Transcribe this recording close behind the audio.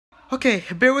Okay,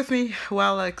 bear with me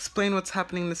while I explain what's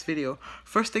happening in this video.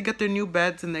 First, they get their new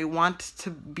beds and they want to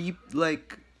be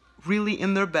like really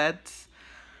in their beds.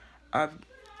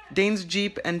 Dane's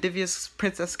Jeep and Divya's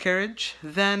Princess Carriage.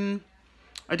 Then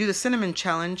I do the cinnamon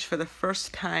challenge for the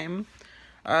first time,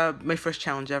 my first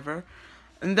challenge ever.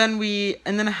 And then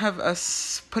I have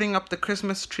us putting up the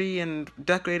Christmas tree and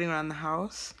decorating around the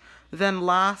house. Then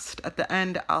last, at the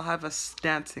end, I'll have us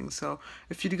dancing. So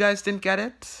if you guys didn't get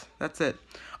it, that's it.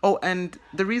 Oh, and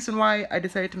the reason why I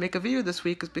decided to make a video this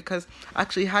week is because I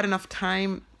actually had enough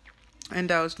time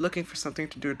and I was looking for something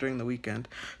to do during the weekend.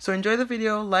 So enjoy the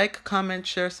video, like, comment,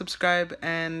 share, subscribe,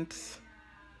 and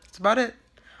that's about it.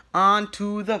 On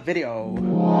to the video.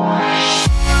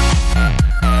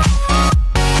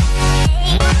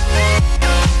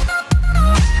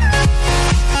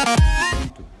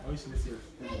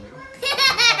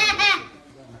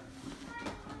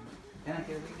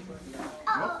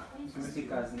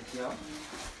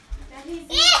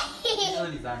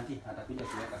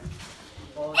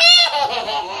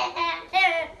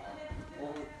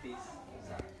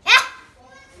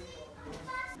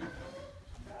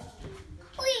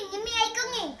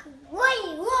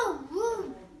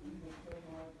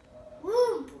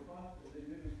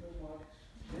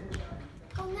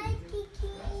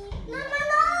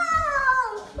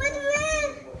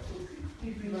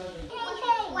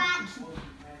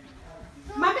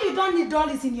 You don't need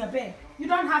dollies in your bed. You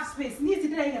don't have space. Space. You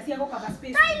want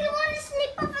to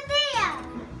sleep over there.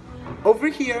 Over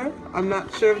here, I'm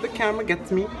not sure if the camera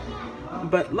gets me,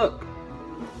 but look,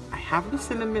 I have the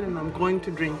cinnamon and I'm going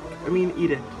to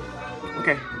eat it.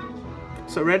 Okay,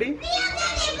 so ready?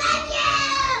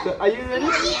 So, are you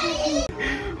ready?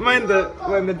 Mind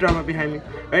the drama behind me.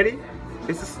 Ready?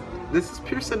 This is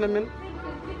pure cinnamon.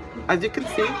 As you can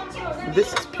see,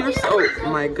 this is pure. Oh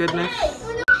my goodness.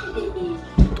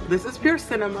 This is pure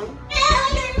cinnamon.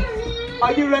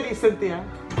 Are you ready, Cynthia?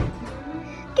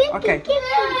 Okay.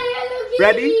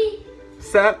 Ready,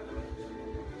 set.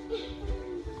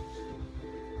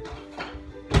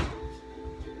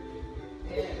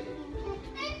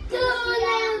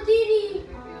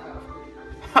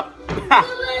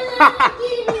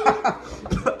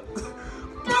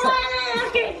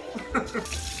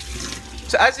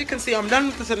 So as you can see, I'm done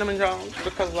with the cinnamon challenge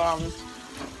because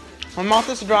my mouth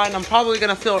is dry and I'm probably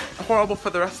gonna feel horrible for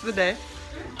the rest of the day.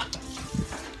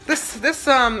 This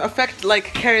effect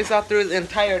like carries out through the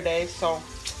entire day, so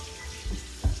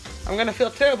I'm gonna feel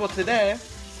terrible today.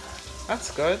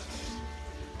 That's good.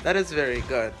 That is very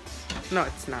good. No,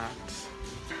 it's not.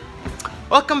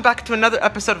 Welcome back to another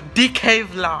episode of DK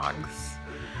Vlogs.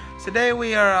 Today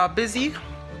we are busy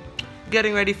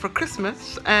getting ready for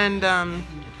Christmas, and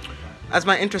as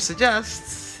my intro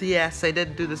suggests, yes, I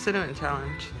did do the cinnamon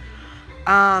challenge.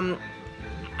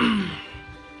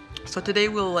 So today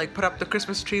we'll like put up the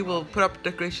Christmas tree, we'll put up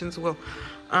decorations, we'll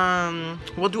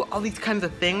do all these kinds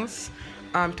of things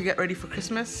to get ready for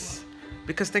Christmas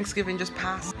because Thanksgiving just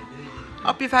passed.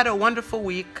 Hope you've had a wonderful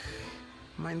week.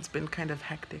 Mine's been kind of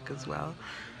hectic as well.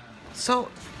 So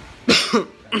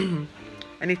I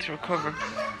need to recover.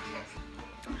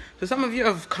 So some of you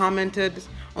have commented,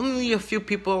 only a few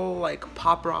people like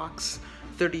Pop Rocks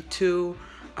 32,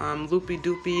 Loopy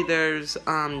Doopy, there's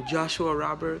Joshua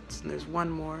Roberts, and there's one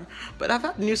more. But I've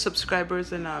had new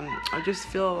subscribers, and I just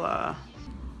feel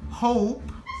hope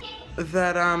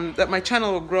that that my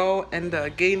channel will grow and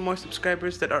gain more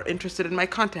subscribers that are interested in my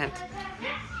content.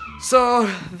 So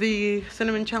the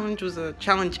cinnamon challenge was a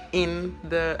challenge in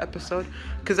the episode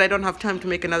because I don't have time to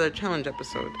make another challenge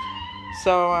episode.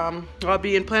 So I'll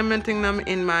be implementing them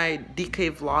in my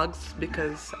DK vlogs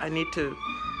because I need to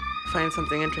find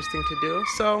something interesting to do.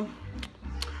 So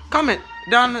comment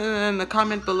down in the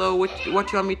comment below what you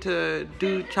want me to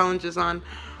do challenges on.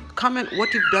 Comment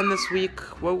what you've done this week,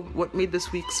 what made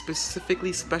this week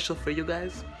specifically special for you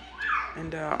guys,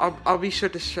 and I'll be sure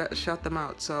to shout them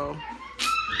out. So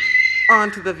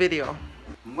on to the video.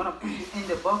 I'm gonna put you in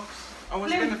the box. I'm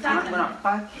gonna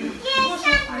pack you.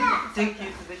 Take you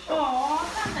to the shop. Oh,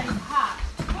 Santa is hot.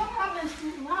 What happens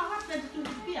to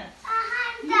the beer?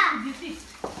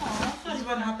 This is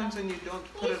what happens when you don't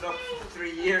put it up for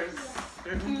 3 years.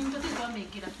 You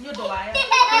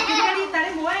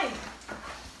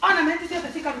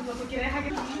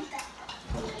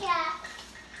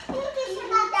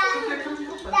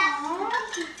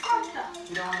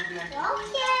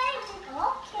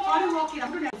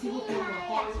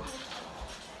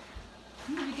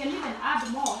can even add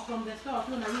more from the store if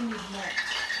you need more.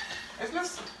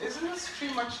 Isn't this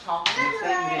tree much taller?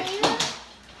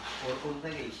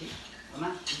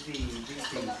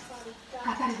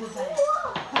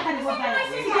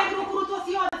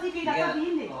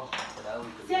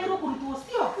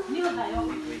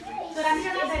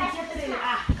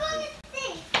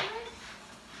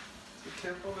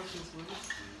 careful if she's loose.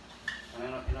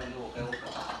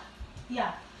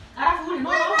 Yeah.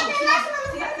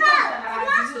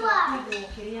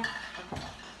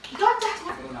 Don't.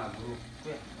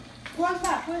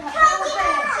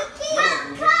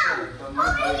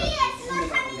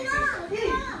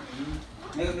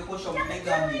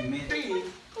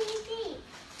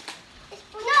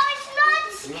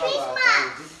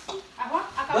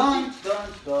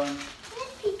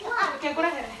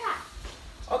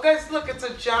 Oh guys, look, it's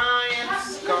a giant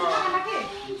scar.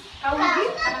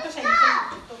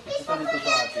 It's for the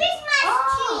Christmas tree. It's for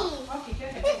the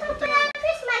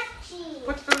Christmas tree.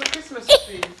 Put it on the Christmas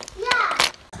tree. Yeah.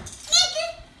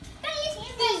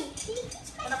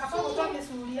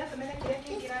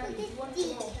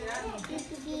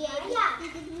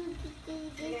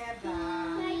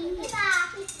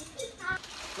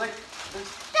 Like, there's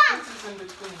spaces in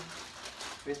between.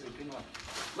 Space between what?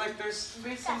 Like, there's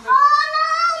spaces in Oh no!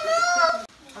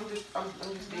 I'm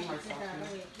just being myself.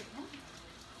 You know?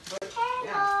 But, Hello.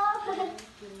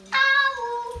 yeah. Ow.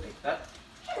 Like that?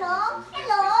 Hello.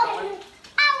 Hello.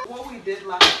 Ow. What we did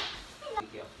last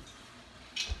Yeah.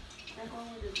 like what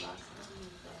we did last time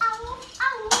was that. Ow.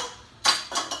 Ow.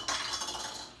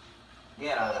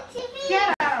 Get out of TV.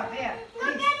 Get out of there. No,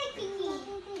 get it, TV.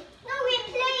 No, we're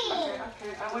playing.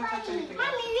 Okay, I won't touch anything else.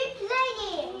 Mommy, we're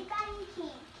playing.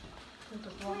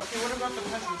 Okay, what about the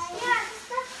presents? Yes.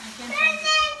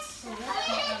 Presents.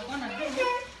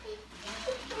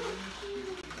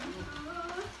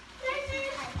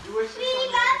 You wish We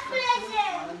got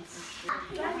presents.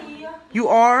 You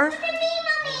are? Look at me,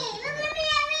 Mommy. Look at me.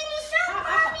 I'm really strong,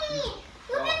 Mommy.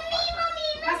 Look at me, Mommy.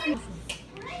 Look at me.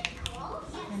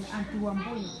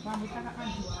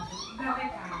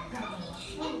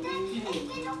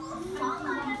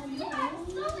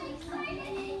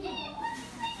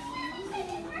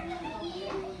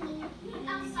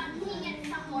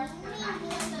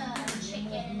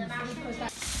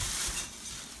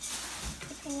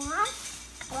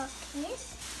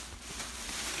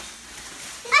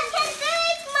 I can do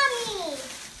it, Mommy.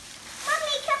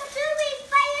 Mommy, come do it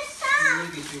by yourself.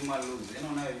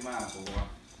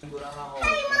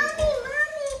 Hey, Mommy,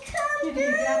 come do it,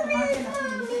 Mommy, come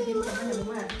do it, Mommy.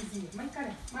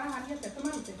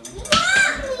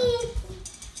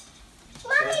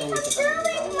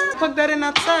 Plug that in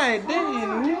outside.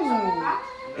 Dang. Ooh.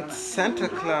 It's Santa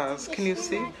Claus. Can you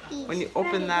see? When you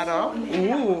open that up,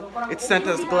 ooh, it's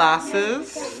Santa's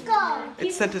glasses. Let's go.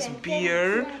 It's Santa's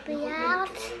beer. Be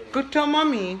out. Go tell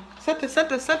mommy. Santa,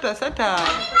 Santa, Santa, Santa.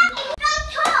 Mommy,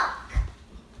 don't talk.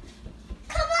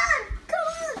 Come on.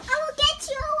 I will get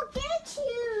you.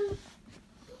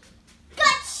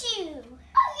 Got you.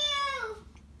 Oh, you.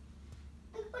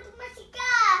 Put my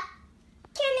cigar.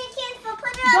 Can for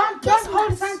put it on Don't hold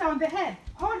Christmas. Santa on the head.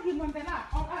 Hold him on the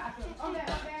lap. On the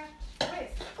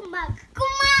waist. Come on.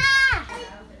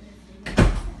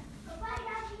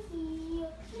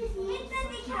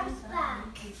 It comes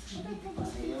back.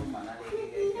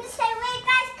 Say when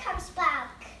guys comes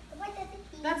back. What does it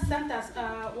mean? That's Santa's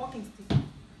walking stick.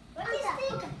 What is it?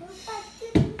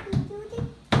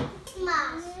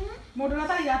 Christmas. Modula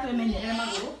tali ya tu emenye ele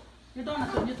maguru. Ni dona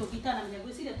tu nyoto kitana menya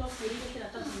gusi de to kweli ke kila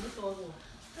tatu ni to ro.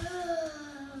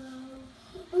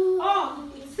 Oh,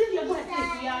 sindi ya bora te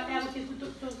ya ya te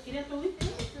to kile to wi.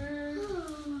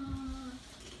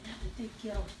 Take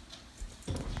care of.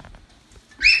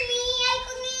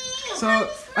 So,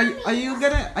 are you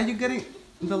getting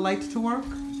the light to work?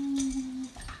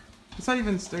 It's not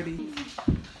even sturdy.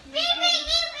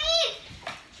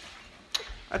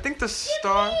 I think the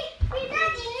star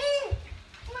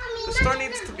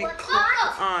needs to be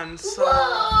clipped on. So.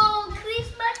 Whoa,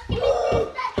 Christmas.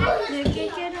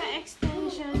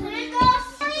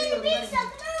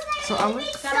 So I'll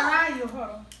let. Caralho,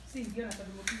 horror. Sim, eu não tô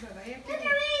do mundo para aí.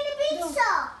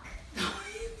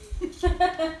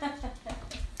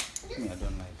 Me, I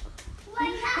don't like.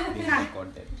 Being What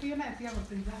recorded. Eu não sei como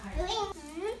pensar.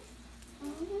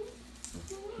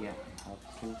 Yeah, I have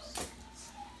 2 seconds.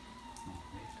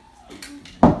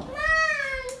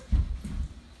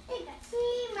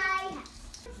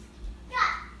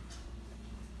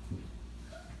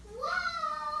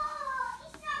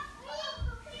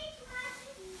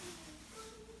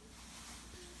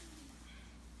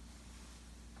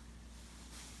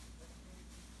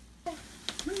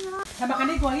 Sama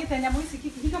kani kwa hii tenya mwisi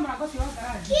kika mnagosi wa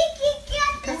garaji.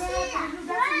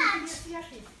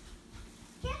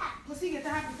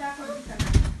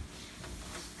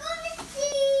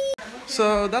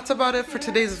 So that's about it for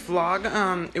today's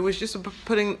vlog. It was just about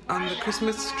putting on the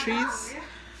Christmas trees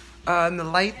and the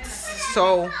lights.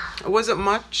 So it wasn't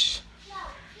much,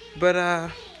 but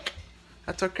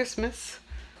that's our Christmas.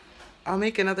 I'll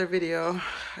make another video,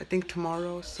 I think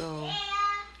tomorrow. So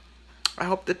I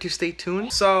hope that you stay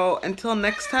tuned. So until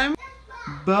next time,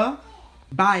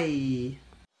 bye.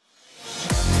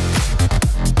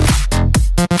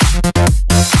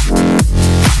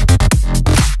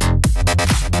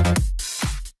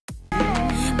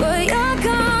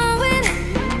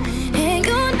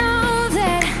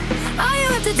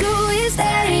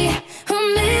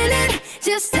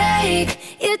 Just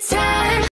take your time.